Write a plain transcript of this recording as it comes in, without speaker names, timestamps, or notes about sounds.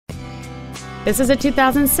This is a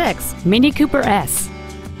 2006 Mini Cooper S.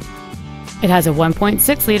 It has a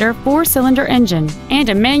 1.6-liter four-cylinder engine and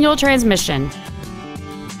a manual transmission.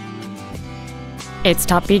 Its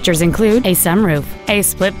top features include a sunroof, a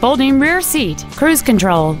split folding rear seat, cruise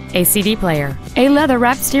control, a CD player, a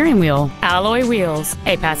leather-wrapped steering wheel, alloy wheels,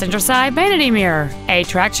 a passenger side vanity mirror, a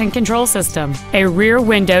traction control system, a rear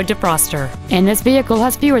window defroster, and this vehicle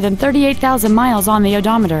has fewer than 38,000 miles on the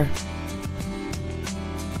odometer.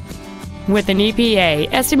 With an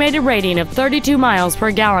EPA estimated rating of 32 miles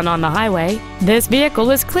per gallon on the highway, this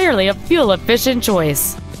vehicle is clearly a fuel-efficient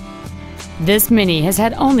choice. This Mini has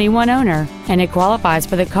had only one owner, and it qualifies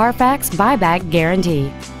for the Carfax buyback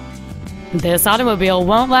guarantee. This automobile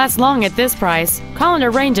won't last long at this price. Call and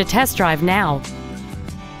arrange a test drive now.